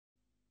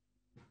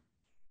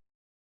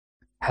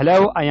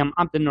Hello, I am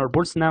Abdel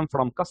Bulsnam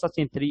from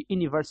Constantine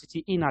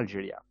University in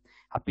Algeria.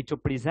 Happy to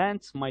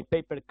present my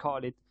paper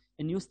called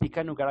A New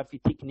Steganography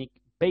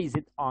Technique Based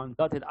on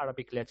Dotted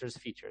Arabic Letters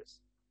Features.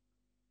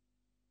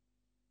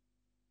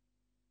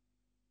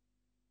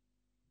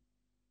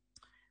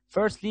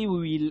 Firstly,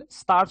 we will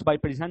start by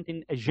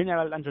presenting a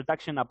general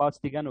introduction about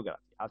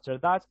steganography. After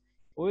that,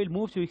 we will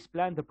move to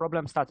explain the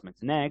problem statement.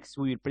 Next,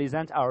 we will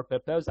present our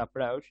proposed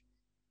approach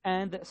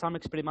and some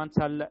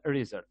experimental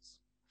results.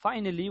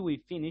 Finally, we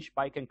finish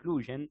by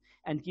conclusion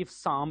and give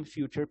some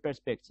future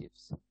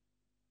perspectives.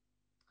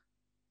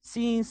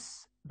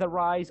 Since the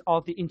rise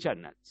of the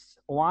internet,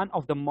 one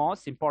of the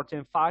most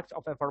important facts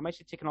of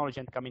information technology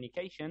and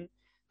communication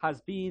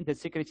has been the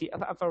security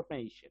of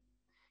information.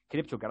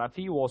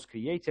 Cryptography was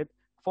created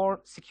for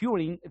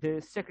securing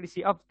the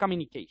secrecy of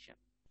communication.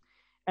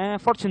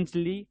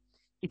 Unfortunately,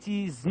 it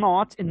is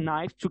not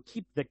enough to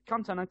keep the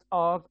content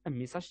of a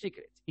message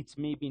secret. It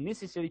may be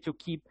necessary to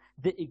keep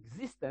the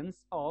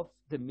existence of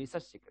the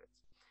message secret.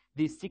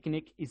 This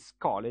technique is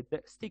called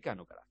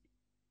steganography.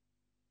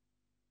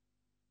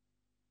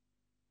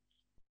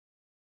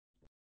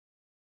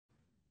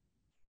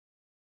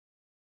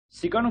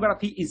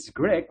 Steganography is a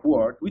Greek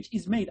word which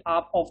is made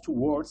up of two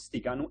words,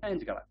 stegano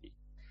and graphy.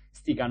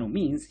 Stegano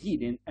means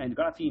hidden and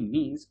graphy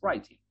means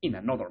writing. In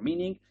another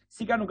meaning,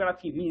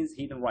 steganography means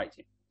hidden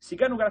writing.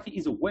 Steganography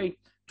is a way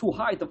to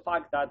hide the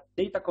fact that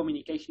data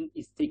communication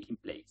is taking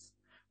place,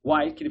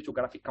 while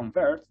cryptography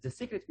converts the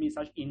secret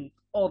message in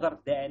other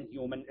than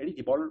human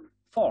readable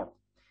form.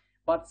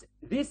 But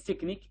this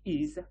technique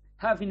is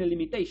having a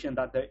limitation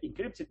that the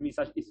encrypted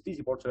message is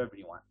visible to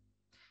everyone.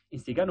 In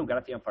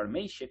steganography,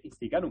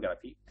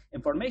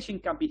 information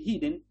can be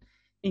hidden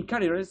in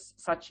carriers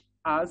such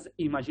as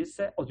images,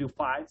 audio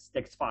files,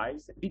 text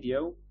files,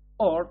 video,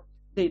 or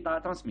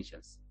data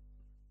transmissions.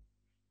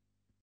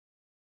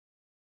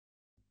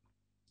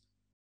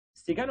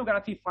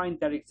 Steganography finds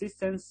their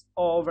existence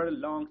over a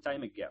long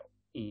time ago.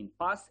 In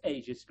past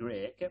ages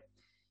Greek,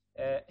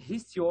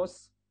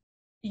 histios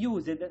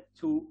used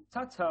to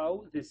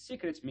tattoo the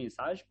secret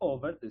message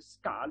over the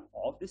scalp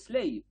of the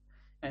slave.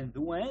 And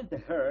when the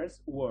hairs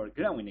were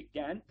growing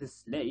again, the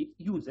slave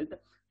used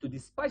to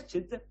dispatch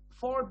it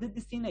for the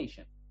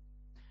destination.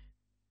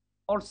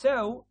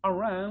 Also,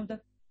 around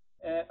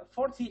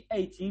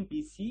 4018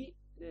 BC,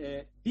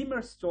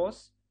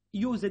 Demosthenes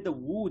used a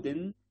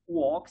wooden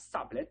wax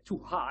tablet to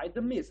hide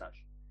the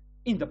message.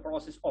 In the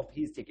process of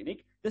his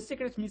technique, the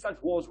secret message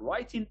was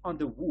written on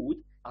the wood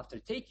after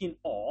taking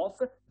off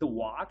the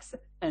wax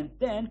and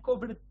then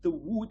covered the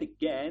wood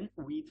again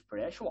with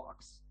fresh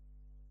wax.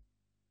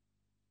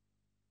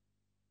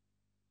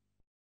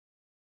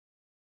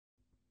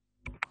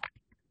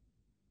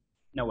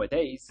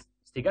 Nowadays,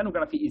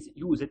 steganography is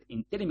used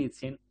in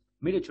telemedicine,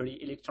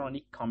 military,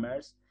 electronic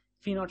commerce,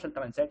 financial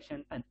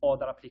transaction, and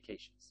other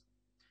applications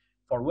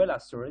for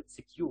well-assured,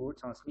 secure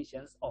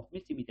transmissions of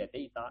multimedia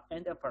data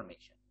and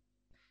information.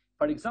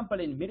 For example,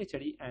 in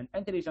military and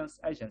intelligence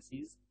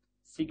agencies,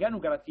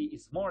 steganography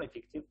is more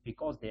effective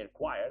because they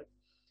require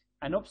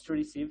an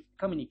obtrusive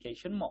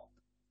communication mode.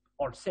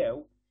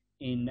 Also,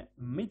 in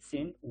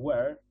medicine,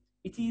 where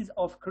it is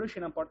of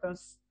crucial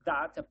importance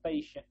that a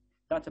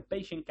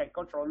patient can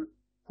control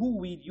who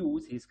will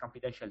use his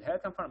confidential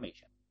health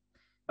information.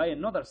 By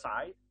another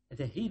side,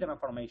 the hidden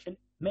information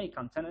may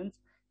contain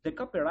the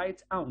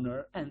copyright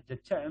owner and the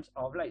terms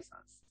of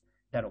license.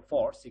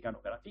 Therefore,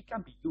 steganography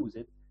can be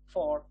used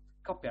for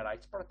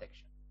copyright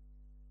protection.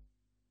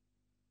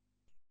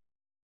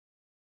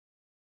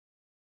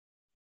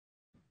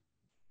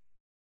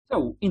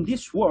 So, in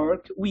this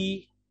work,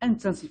 we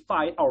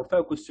intensify our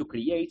focus to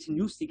create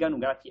new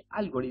steganography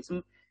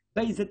algorithm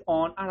based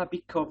on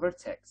Arabic cover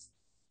text,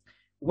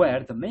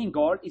 where the main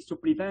goal is to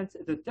prevent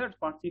the third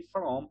party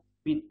from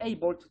being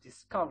able to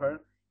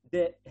discover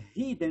the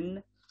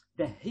hidden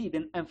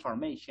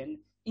information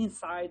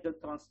inside the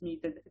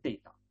transmitted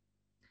data.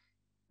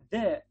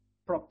 The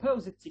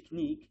proposed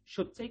technique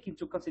should take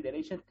into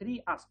consideration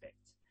three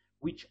aspects,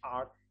 which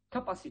are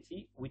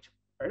capacity, which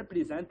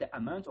represent the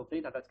amount of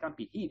data that can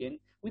be hidden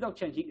without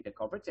changing the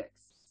cover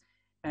text,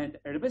 and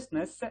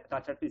robustness,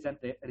 that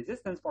represents the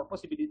resistance for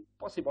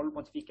possible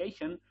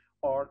modification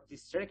or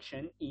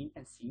distraction in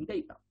unseen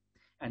data.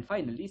 And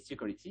finally,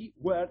 security,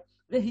 where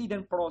the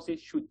hidden process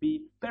should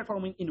be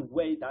performing in a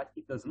way that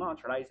it does not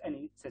raise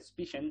any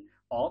suspicion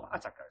of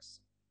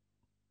attackers.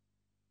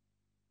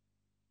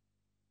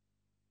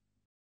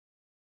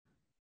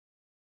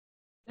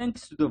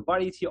 Thanks to the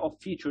variety of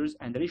features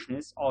and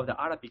richness of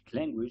the Arabic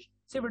language,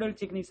 several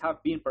techniques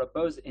have been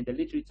proposed in the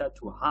literature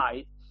to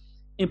hide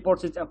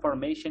important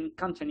information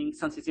containing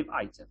sensitive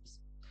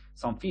items.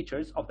 Some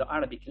features of the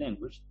Arabic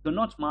language do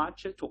not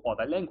match to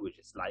other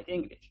languages, like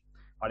English.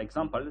 For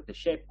example, the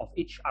shape of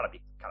each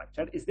Arabic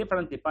character is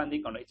different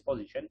depending on its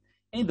position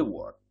in the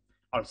word.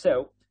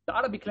 Also, the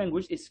Arabic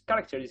language is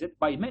characterized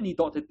by many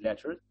dotted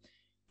letters,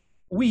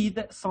 with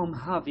some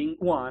having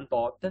one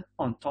dot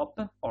on top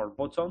or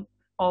bottom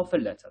of a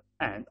letter,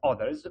 and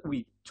others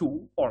with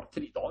 2 or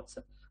 3 dots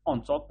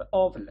on top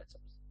of letters.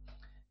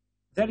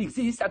 There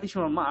exist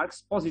additional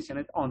marks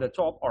positioned on the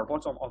top or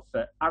bottom of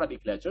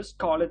Arabic letters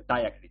called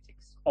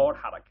diacritics or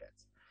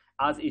harakats,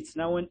 as it's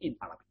known in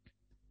Arabic.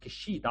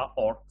 Kashida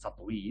or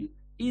tatwil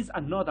is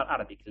another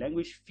Arabic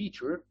language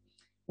feature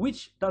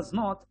which does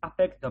not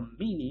affect the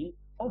meaning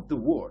of the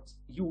words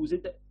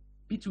used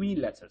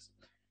between letters.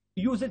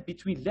 Use it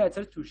between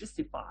letters to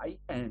justify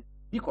and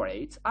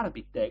decorate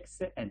Arabic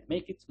text and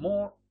make it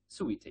more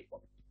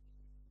suitable.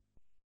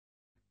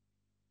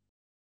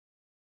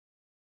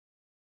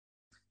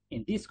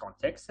 In this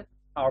context,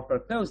 our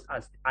proposed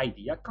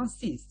idea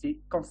consists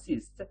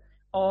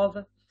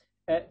of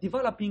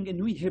developing a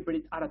new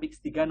hybrid Arabic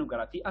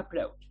steganography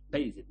approach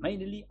based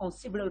mainly on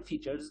several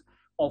features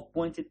of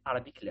pointed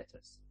Arabic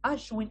letters,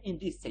 as shown in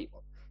this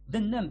table. The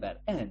number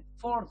and,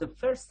 for the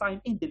first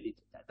time in the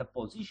literature, the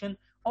position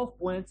of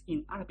points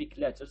in Arabic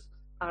letters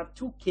are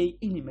two key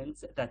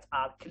elements that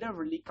are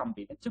cleverly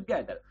combined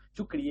together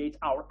to create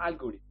our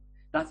algorithm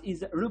that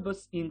is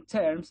robust in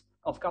terms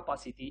of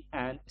capacity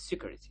and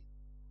security.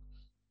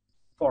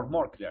 For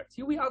more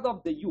clarity, we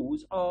adopt the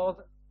use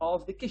of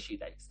the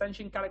Kashida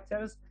extension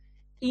characters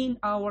in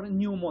our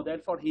new model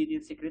for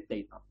hidden secret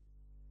data.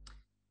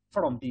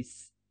 From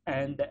this,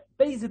 and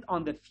based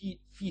on the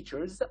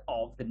features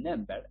of the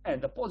number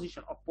and the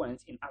position of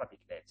points in Arabic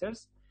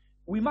letters,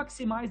 we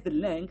maximize the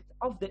length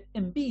of the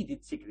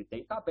embedded secret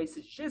data by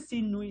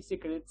suggesting new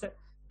secret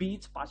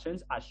bit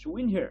patterns as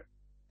shown here.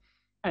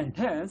 And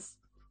hence,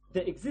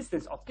 the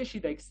existence of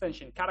Kashida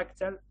extension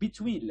character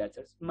between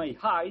letters may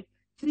hide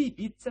 3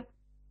 bits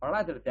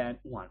rather than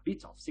 1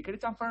 bit of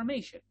secret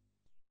information.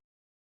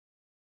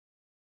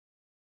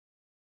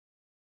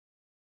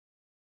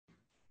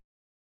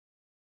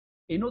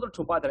 In order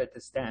to better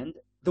understand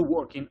the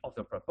working of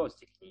the proposed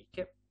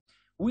technique,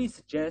 we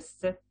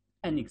suggest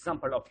an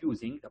example of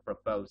using the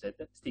proposed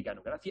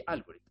steganography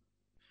algorithm,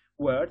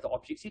 where the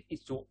objective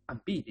is to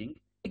embedding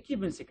a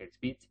given secret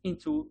bit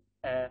into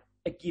a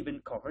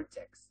given cover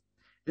text.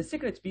 The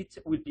secret bit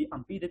will be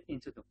embedded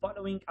into the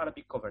following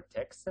Arabic cover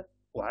text,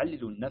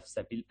 أعلل النفس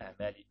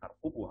بالآمال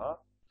أرقبها,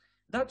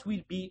 that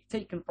will be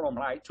taken from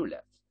right to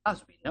left.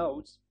 As we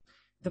note,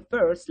 the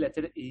first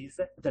letter is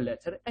the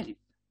letter Alif,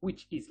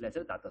 which is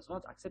letter that does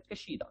not accept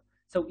Kashida,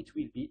 so it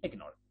will be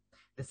ignored.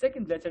 The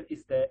second letter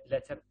is the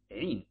letter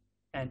Ain,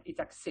 and it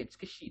accepts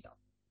Kashida.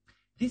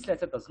 This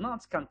letter does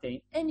not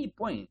contain any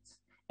points,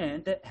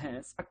 and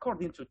hence,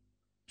 according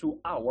to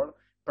our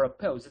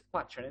proposed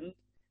pattern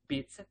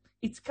bits,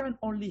 it can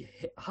only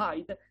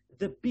hide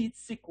the bit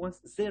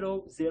sequence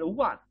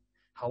 001.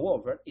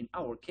 However, in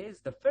our case,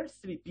 the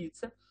first 3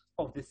 bits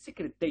of the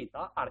secret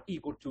data are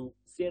equal to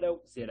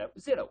 000.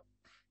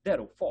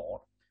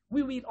 Therefore,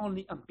 we will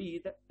only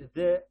embed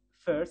the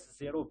first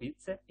 0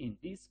 bits in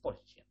this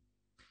position.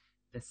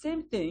 The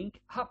same thing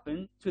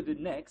happened to the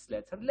next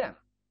letter Lam,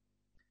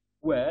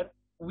 where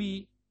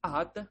we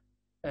add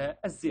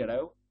a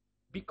 0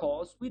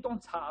 because we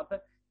don't have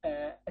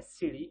a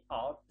series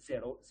of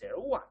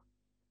 001.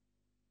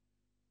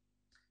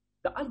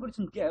 The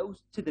algorithm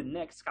goes to the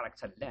next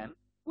character Lam,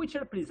 which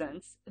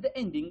represents the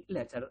ending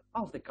letter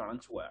of the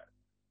current word,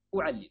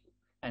 أعلل,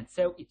 and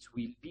so it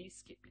will be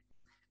skipped.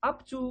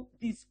 Up to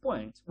this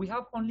point, we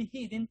have only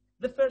hidden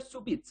the first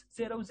 2 bits,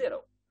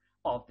 00,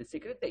 of the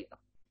secret data.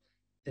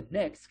 The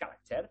next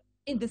character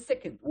in the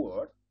second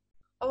word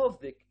of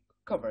the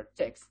cover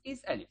text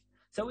is Alif,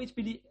 so it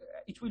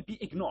will be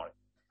ignored.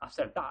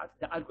 After that,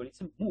 the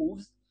algorithm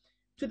moves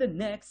to the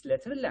next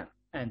letter Lam,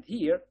 and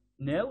here,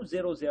 no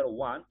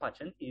 001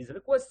 pattern is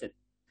requested.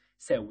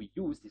 So we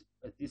use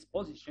this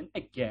position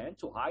again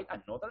to hide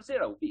another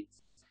 0 bits.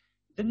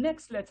 The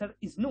next letter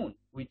is Nun,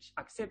 which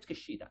accepts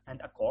Kashida,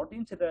 and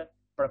according to the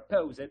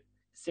proposed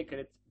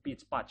secret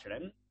bit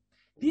pattern,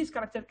 this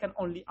character can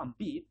only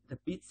embed the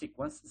bit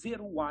sequence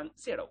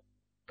 010.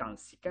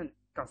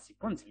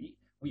 Consequently,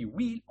 we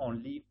will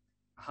only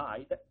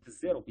hide the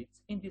 0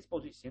 bits in this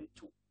position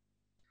too.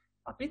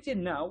 Up until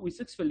now, we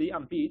successfully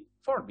embed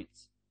 4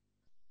 bits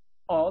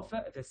of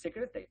the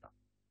secret data.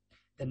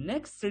 The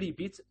next 3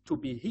 bits to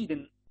be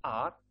hidden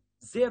are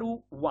 010,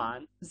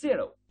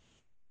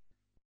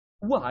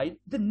 while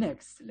the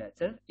next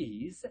letter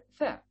is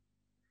Fa.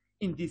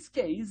 In this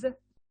case,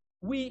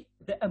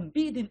 the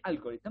embedding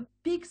algorithm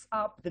picks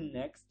up the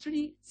next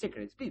 3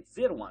 secret bits,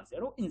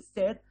 010,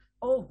 instead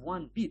of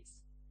 1 bit.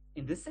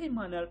 In the same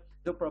manner,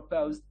 the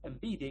proposed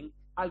embedding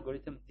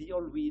algorithm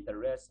deals with the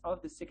rest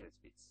of the secret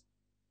bits.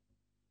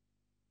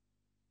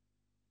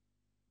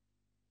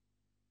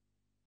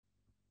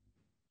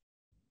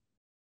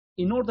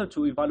 In order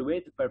to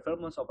evaluate the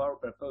performance of our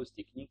proposed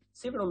technique,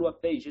 several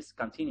web pages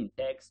containing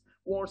text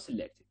were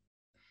selected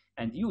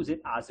and used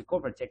as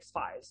cover text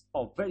files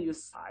of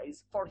various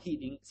sizes for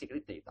hiding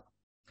secret data.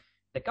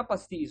 The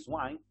capacity is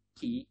one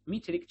key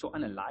metric to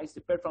analyze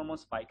the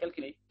performance by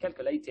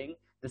calculating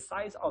the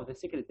size of the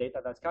secret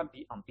data that can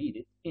be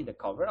embedded in the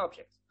cover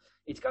object.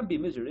 It can be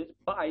measured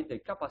by the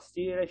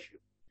capacity ratio,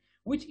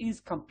 which is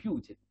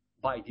computed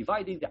by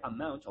dividing the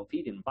amount of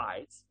hidden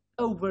bytes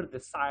over the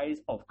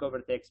size of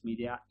cover text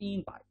media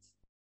in bytes.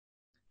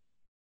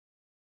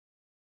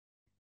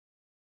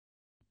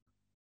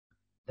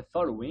 The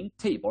following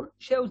table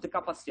shows the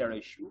capacity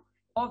ratio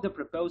of the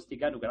proposed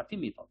steganography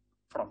method.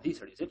 From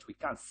this result, we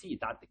can see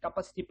that the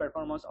capacity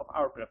performance of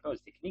our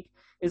proposed technique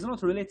is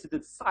not related to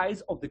the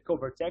size of the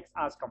cover text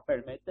as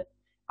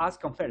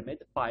confirmed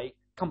by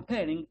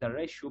comparing the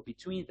ratio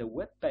between the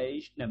web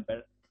page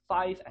number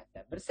 5 and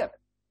number 7.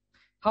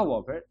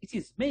 However, it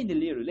is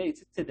mainly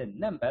related to the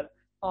number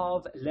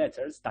of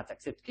letters that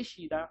accept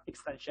Kishida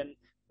extension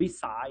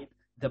beside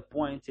the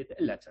pointed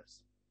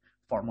letters.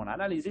 For more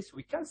analysis,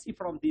 we can see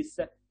from this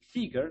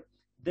figure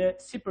the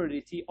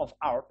superiority of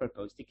our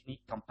proposed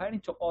technique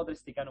comparing to other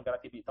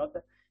steganography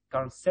method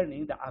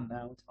concerning the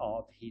amount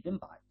of hidden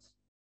bytes.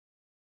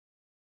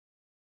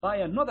 By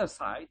another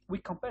side, we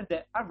compare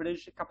the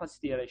average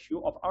capacity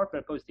ratio of our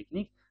proposed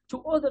technique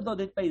to other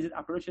doded-based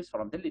approaches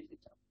from the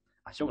literature.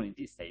 As shown in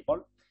this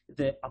table,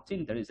 the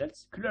obtained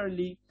results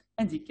clearly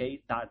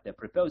indicate that the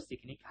proposed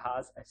technique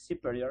has a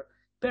superior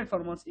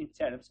performance in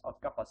terms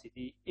of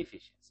capacity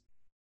efficiency.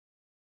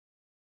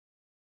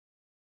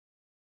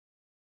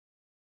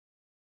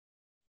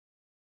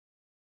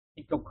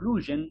 In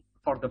conclusion,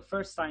 for the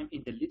first time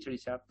in the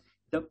literature,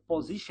 the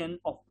position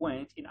of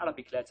point in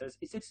Arabic letters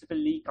is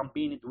successfully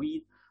combined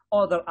with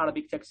other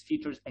Arabic text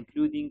features,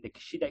 including the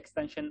Kishida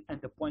extension and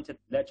the pointed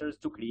letters,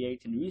 to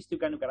create a new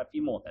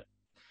steganography model.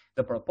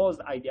 The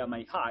proposed idea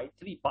may hide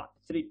three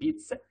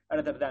bits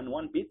rather than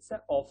 1 bit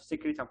of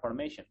secret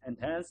information, and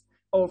hence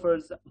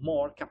offers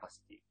more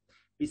capacity.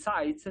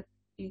 Besides,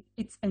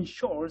 it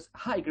ensures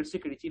higher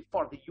security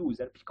for the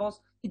user because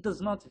it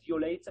does not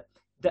violate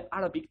the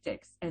Arabic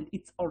text, and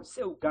it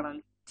also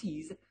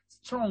guarantees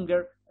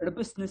stronger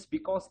robustness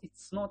because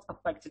it's not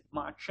affected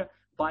much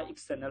by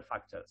external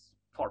factors.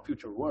 For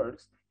future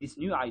works, this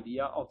new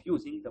idea of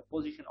using the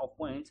position of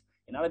points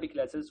in Arabic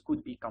letters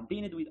could be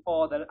combined with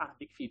other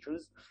Arabic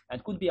features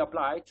and could be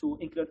applied to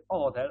include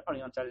other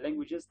Oriental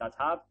languages that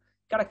have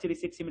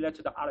characteristics similar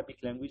to the Arabic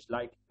language,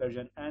 like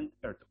Persian and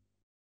Urdu.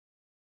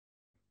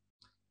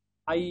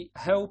 I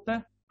hope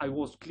I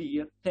was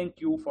clear. Thank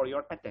you for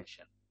your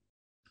attention.